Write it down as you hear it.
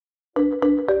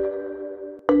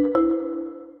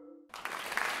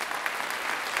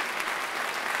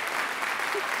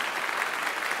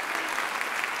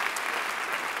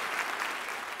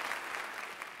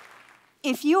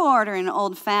If you order an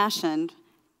old-fashioned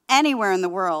anywhere in the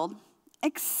world,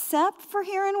 except for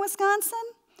here in Wisconsin,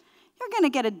 you're going to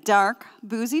get a dark,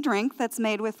 boozy drink that's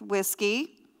made with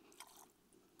whiskey,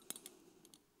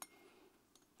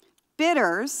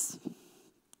 bitters,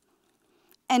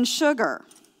 and sugar.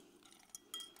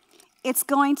 It's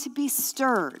going to be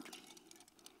stirred.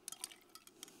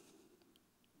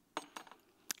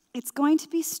 It's going to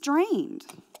be strained.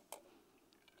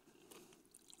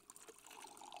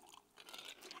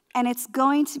 And it's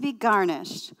going to be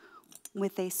garnished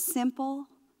with a simple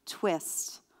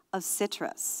twist of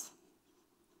citrus.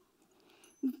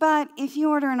 But if you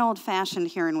order an old-fashioned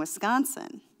here in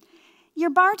Wisconsin, your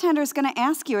bartender is going to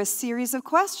ask you a series of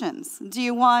questions. Do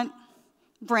you want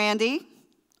brandy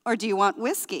or do you want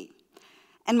whiskey?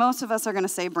 And most of us are going to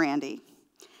say brandy.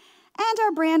 And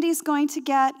our brandy is going to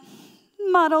get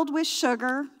muddled with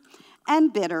sugar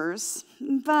and bitters,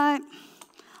 but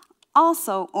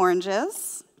also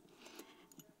oranges,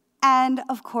 and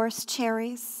of course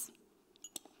cherries.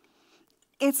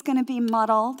 It's going to be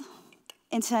muddled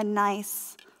into a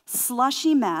nice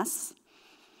slushy mess,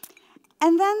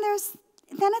 and then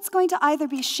it's going to either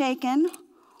be shaken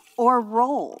or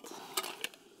rolled.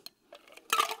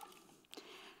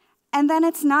 And then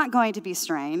it's not going to be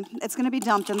strained. It's going to be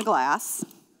dumped in the glass.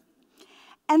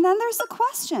 And then there's the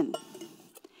question.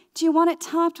 Do you want it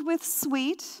topped with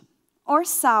sweet or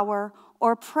sour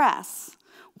or press,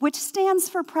 which stands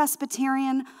for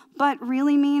Presbyterian but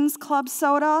really means club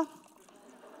soda?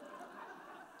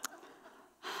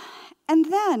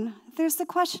 And then there's the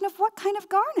question of what kind of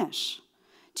garnish.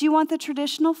 Do you want the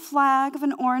traditional flag of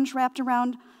an orange wrapped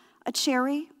around a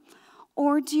cherry?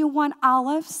 Or do you want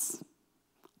olives?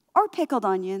 Or pickled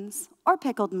onions, or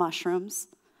pickled mushrooms?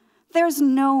 There's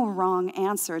no wrong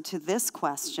answer to this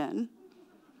question.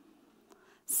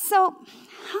 So,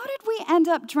 how did we end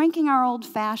up drinking our old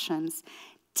fashions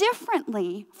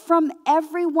differently from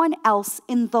everyone else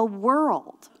in the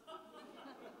world?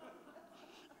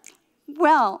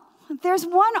 Well, there's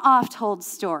one oft-told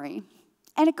story,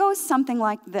 and it goes something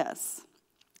like this.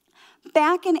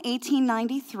 Back in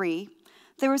 1893,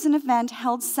 there was an event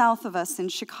held south of us in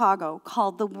Chicago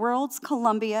called the World's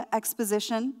Columbian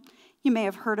Exposition. You may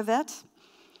have heard of it.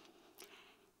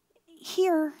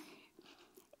 Here,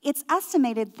 it's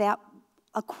estimated that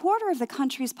a quarter of the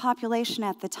country's population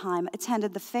at the time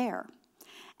attended the fair.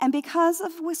 And because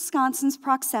of Wisconsin's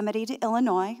proximity to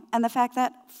Illinois and the fact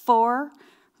that 4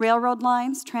 railroad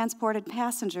lines transported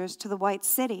passengers to the White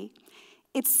City,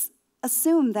 it's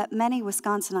assumed that many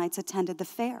Wisconsinites attended the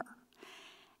fair.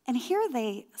 And here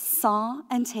they saw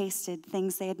and tasted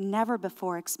things they had never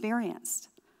before experienced.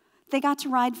 They got to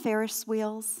ride Ferris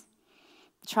wheels,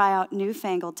 try out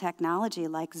newfangled technology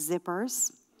like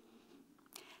zippers.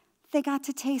 They got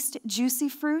to taste juicy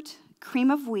fruit,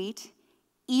 cream of wheat,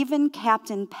 even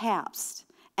Captain Pabst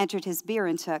entered his beer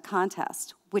into a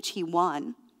contest, which he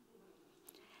won.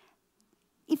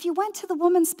 If you went to the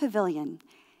Women's Pavilion,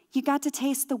 you got to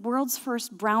taste the world's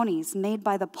first brownies made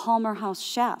by the Palmer House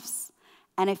chefs.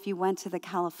 And if you went to the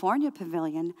California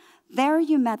Pavilion, there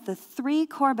you met the 3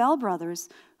 Corbel brothers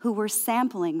who were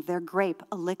sampling their grape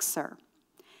elixir.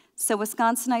 So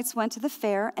Wisconsinites went to the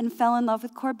fair and fell in love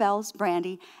with Corbel's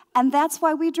brandy, and that's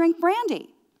why we drink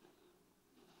brandy.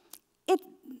 It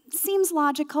seems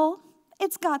logical,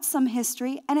 it's got some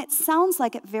history, and it sounds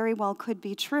like it very well could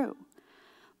be true.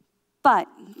 But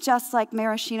just like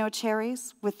maraschino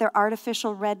cherries with their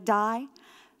artificial red dye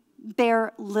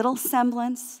bear little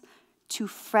semblance to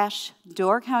fresh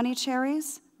Door County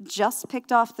cherries just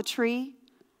picked off the tree,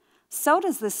 so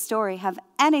does this story have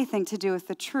anything to do with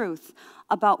the truth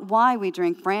about why we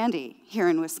drink brandy here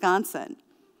in Wisconsin.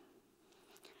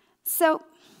 So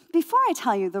before I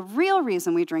tell you the real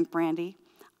reason we drink brandy,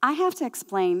 I have to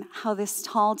explain how this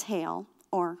tall tale,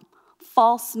 or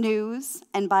false news,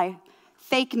 and by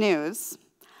fake news,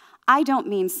 I don't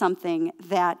mean something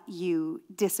that you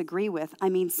disagree with. I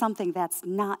mean something that's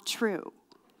not true.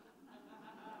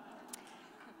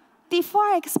 Before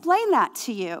I explain that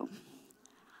to you,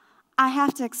 I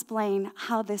have to explain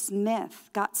how this myth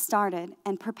got started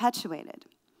and perpetuated.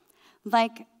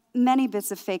 Like many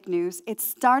bits of fake news, it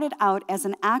started out as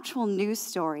an actual news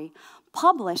story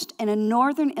published in a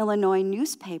northern Illinois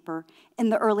newspaper in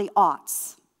the early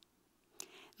aughts.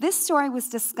 This story was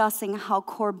discussing how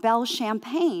Corbel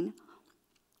champagne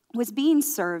was being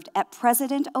served at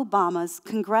President Obama's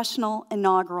congressional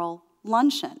inaugural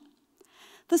luncheon.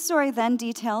 The story then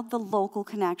detailed the local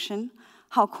connection,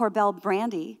 how Corbel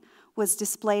brandy was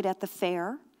displayed at the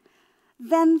fair.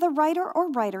 Then the writer or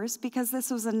writers, because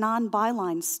this was a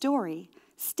non-byline story,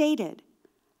 stated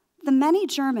The many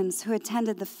Germans who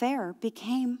attended the fair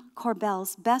became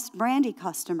Korbel's best brandy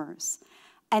customers.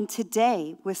 And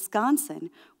today, Wisconsin,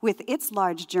 with its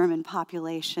large German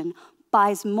population,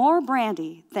 buys more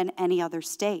brandy than any other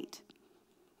state.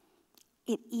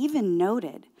 It even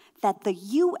noted that the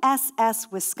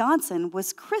USS Wisconsin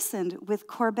was christened with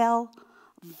Korbel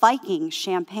Viking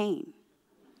champagne.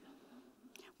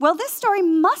 Well, this story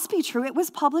must be true. It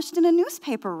was published in a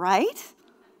newspaper, right?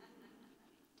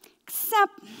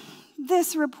 Except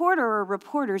this reporter or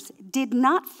reporters did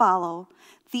not follow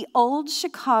the old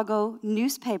Chicago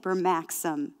newspaper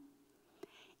maxim,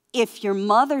 if your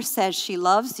mother says she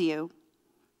loves you,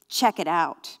 check it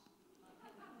out.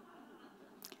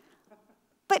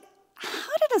 But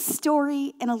how did a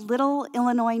story in a little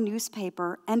Illinois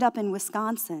newspaper end up in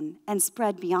Wisconsin and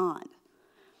spread beyond?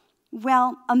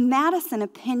 Well, a Madison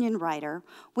opinion writer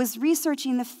was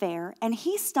researching the fair, and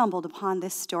he stumbled upon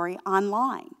this story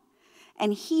online.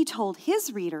 And he told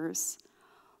his readers,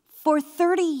 for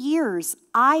 30 years,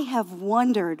 I have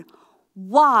wondered,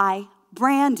 why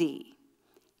brandy?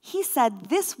 He said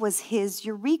this was his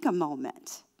eureka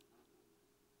moment.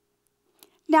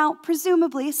 Now,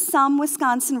 presumably, some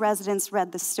Wisconsin residents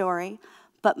read the story,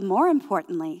 but more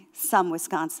importantly, some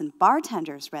Wisconsin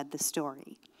bartenders read the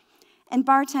story. And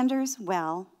bartenders,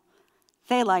 well,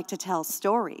 they like to tell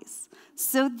stories.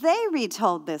 So they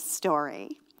retold this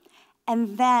story.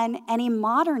 And then any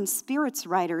modern spirits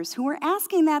writers who were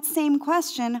asking that same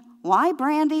question, why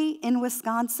brandy in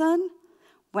Wisconsin?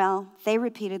 Well, they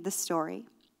repeated the story.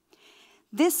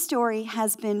 This story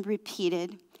has been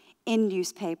repeated in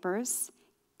newspapers,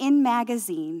 in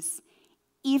magazines,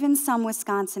 even some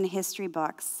Wisconsin history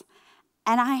books.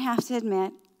 And I have to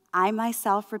admit, I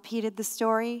myself repeated the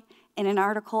story in an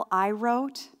article I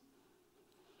wrote.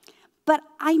 But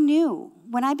I knew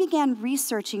when I began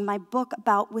researching my book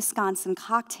about Wisconsin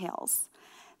cocktails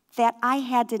that I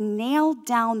had to nail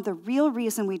down the real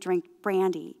reason we drink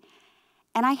brandy.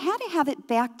 And I had to have it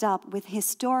backed up with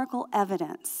historical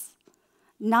evidence,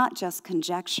 not just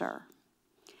conjecture.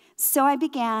 So I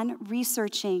began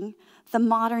researching the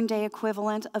modern-day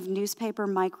equivalent of newspaper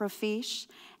microfiche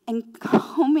and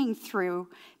combing through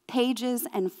pages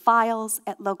and files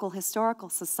at local historical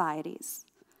societies.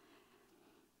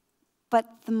 But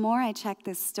the more I checked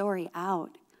this story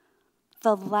out,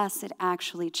 the less it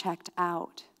actually checked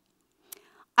out.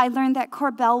 I learned that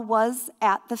Korbel was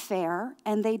at the fair,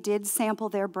 and they did sample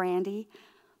their brandy,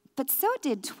 but so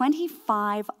did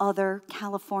 25 other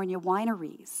California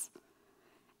wineries.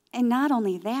 And not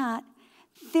only that,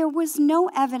 there was no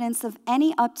evidence of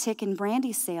any uptick in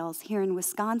brandy sales here in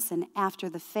Wisconsin after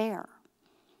the fair.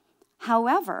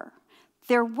 However,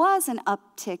 there was an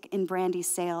uptick in brandy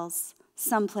sales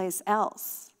someplace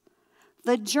else.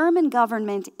 The German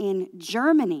government in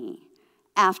Germany,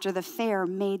 after the fair,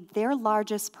 made their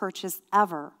largest purchase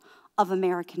ever of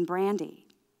American brandy.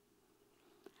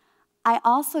 I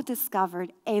also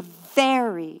discovered a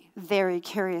very, very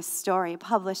curious story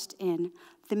published in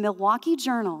the Milwaukee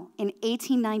Journal in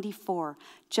 1894,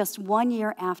 just 1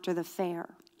 year after the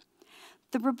fair.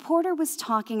 The reporter was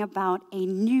talking about a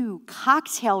new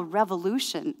cocktail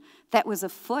revolution that was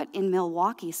afoot in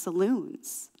Milwaukee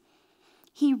saloons.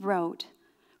 He wrote,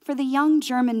 "For the young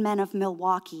German men of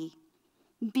Milwaukee,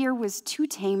 beer was too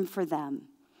tame for them.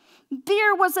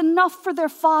 Beer was enough for their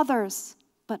fathers,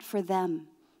 but for them,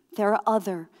 there are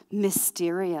other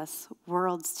mysterious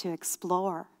worlds to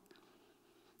explore."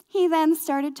 He then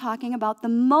started talking about the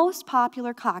most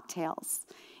popular cocktails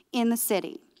in the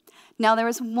city. Now, there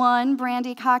was one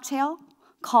brandy cocktail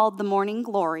called the Morning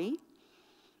Glory,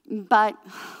 but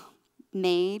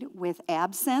made with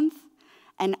absinthe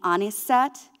and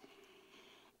anisette.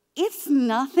 It's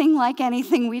nothing like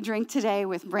anything we drink today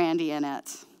with brandy in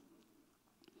it.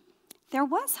 There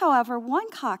was, however, one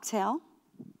cocktail.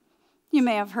 You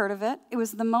may have heard of it. It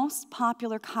was the most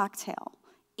popular cocktail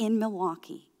in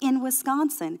Milwaukee, in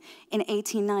Wisconsin, in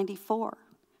 1894.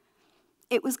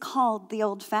 It was called the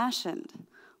Old Fashioned,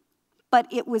 but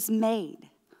it was made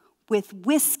with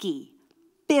whiskey,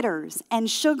 bitters, and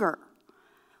sugar.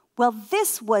 Well,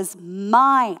 this was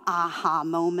my aha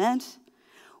moment.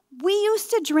 We used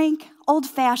to drink Old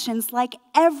Fashions like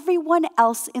everyone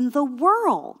else in the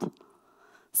world.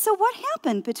 So what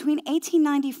happened between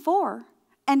 1894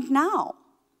 and now?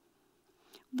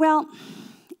 Well,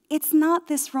 it's not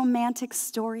this romantic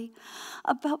story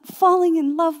about falling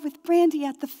in love with brandy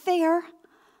at the fair.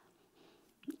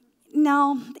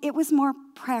 No, it was more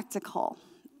practical.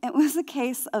 It was a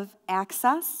case of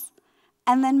access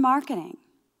and then marketing.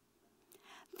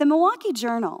 The Milwaukee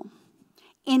Journal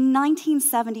in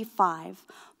 1975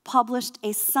 published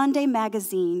a Sunday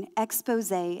magazine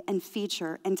expose and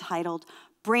feature entitled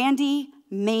Brandy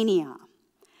Mania.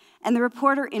 And the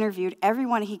reporter interviewed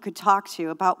everyone he could talk to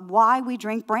about why we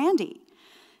drink brandy.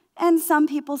 And some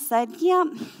people said, yeah,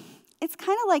 it's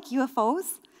kind of like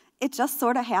UFOs. It just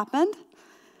sort of happened.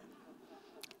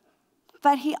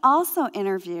 But he also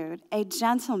interviewed a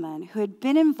gentleman who had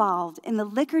been involved in the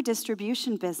liquor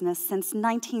distribution business since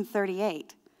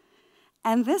 1938.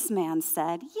 And this man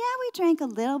said, yeah, we drank a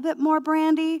little bit more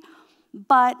brandy,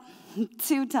 but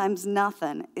 2 times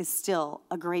nothing is still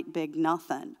a great big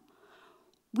nothing.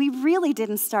 We really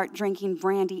didn't start drinking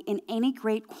brandy in any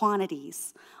great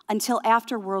quantities until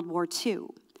after World War II.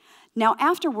 Now,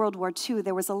 after World War II,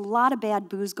 there was a lot of bad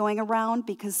booze going around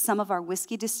because some of our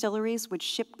whiskey distilleries would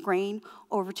ship grain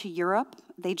over to Europe.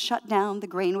 They'd shut down, the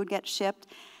grain would get shipped,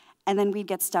 and then we'd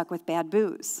get stuck with bad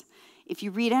booze. If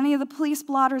you read any of the police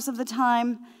blotters of the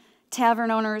time, tavern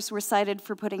owners were cited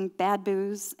for putting bad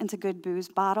booze into good booze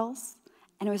bottles.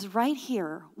 And it was right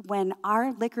here when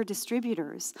our liquor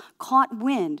distributors caught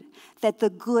wind that the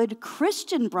good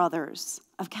Christian brothers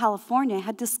of California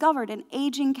had discovered an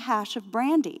aging cache of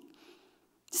brandy.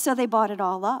 So they bought it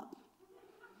all up.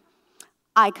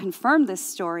 I confirmed this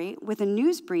story with a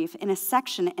news brief in a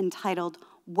section entitled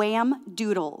Wham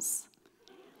Doodles.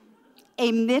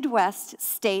 A Midwest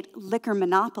state liquor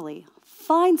monopoly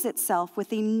finds itself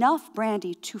with enough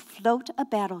brandy to float a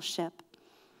battleship,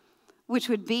 which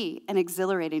would be an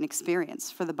exhilarating experience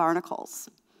for the barnacles.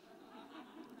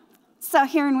 So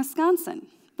here in Wisconsin,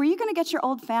 were you gonna get your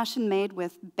old fashioned made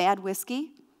with bad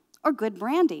whiskey or good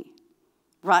brandy?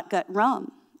 Rot gut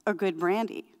rum or good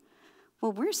brandy?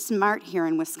 Well, we're smart here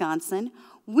in Wisconsin.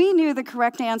 We knew the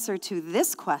correct answer to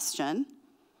this question.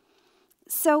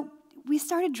 So we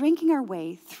started drinking our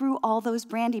way through all those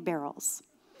brandy barrels.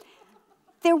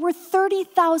 There were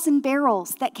 30,000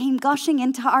 barrels that came gushing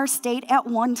into our state at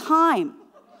one time.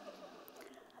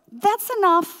 That's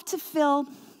enough to fill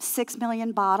 6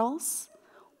 million bottles,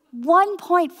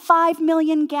 1.5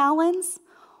 million gallons,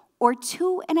 or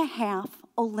 2.5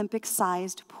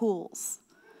 Olympic-sized pools.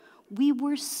 We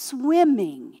were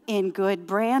swimming in good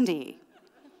brandy.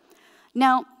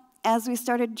 Now, as we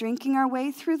started drinking our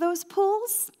way through those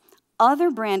pools,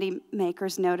 other brandy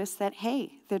makers noticed that,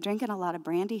 hey, they're drinking a lot of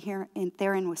brandy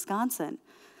there in Wisconsin.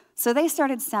 So they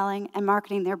started selling and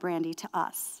marketing their brandy to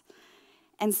us.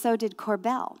 And so did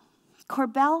Korbel.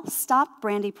 Korbel stopped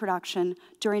brandy production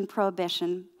during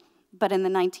Prohibition, but in the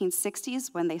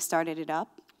 1960s, when they started it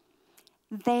up,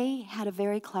 they had a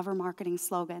very clever marketing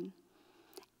slogan: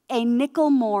 a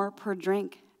nickel more per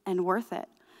drink and worth it,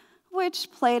 which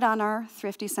played on our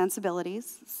thrifty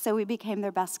sensibilities, so we became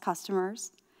their best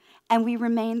customers, and we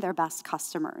remain their best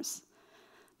customers.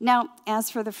 Now, as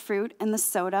for the fruit and the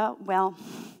soda, well,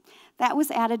 that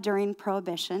was added during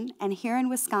Prohibition, and here in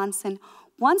Wisconsin,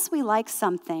 once we like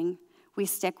something, we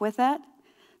stick with it.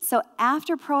 So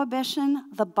after Prohibition,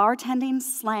 the bartending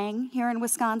slang here in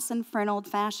Wisconsin for an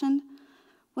old-fashioned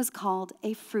was called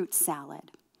a fruit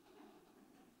salad.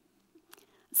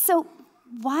 So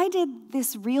why did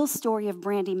this real story of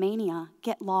brandy mania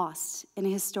get lost in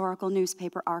historical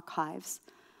newspaper archives,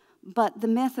 but the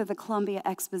myth of the Columbian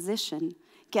Exposition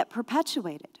get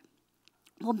perpetuated?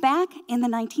 Well, back in the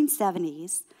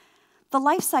 1970s, the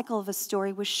life cycle of a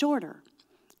story was shorter.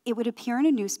 It would appear in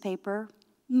a newspaper,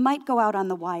 might go out on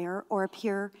the wire, or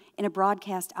appear in a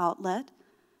broadcast outlet,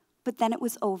 but then it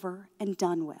was over and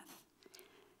done with.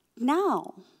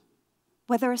 Now,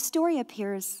 whether a story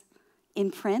appears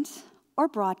in print or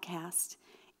broadcast,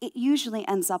 it usually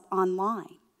ends up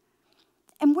online.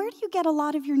 And where do you get a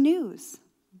lot of your news?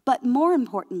 But more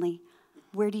importantly,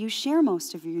 where do you share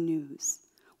most of your news?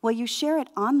 Well, you share it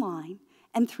online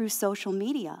and through social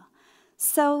media.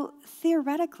 So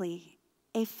theoretically,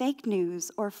 a fake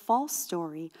news or false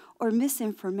story or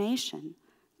misinformation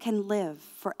can live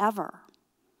forever.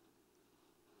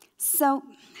 So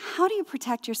how do you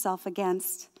protect yourself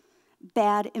against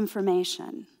bad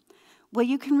information? Well,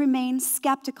 you can remain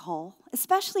skeptical,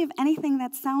 especially of anything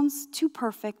that sounds too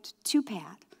perfect, too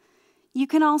bad. You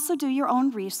can also do your own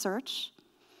research,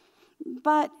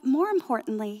 but more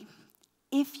importantly,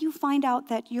 if you find out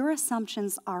that your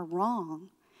assumptions are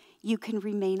wrong, you can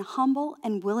remain humble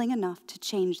and willing enough to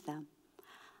change them.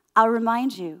 I'll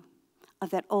remind you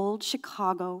of that old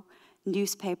Chicago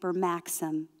newspaper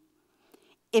maxim: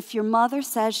 if your mother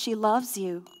says she loves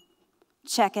you,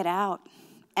 check it out.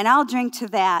 And I'll drink to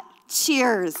that.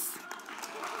 Cheers.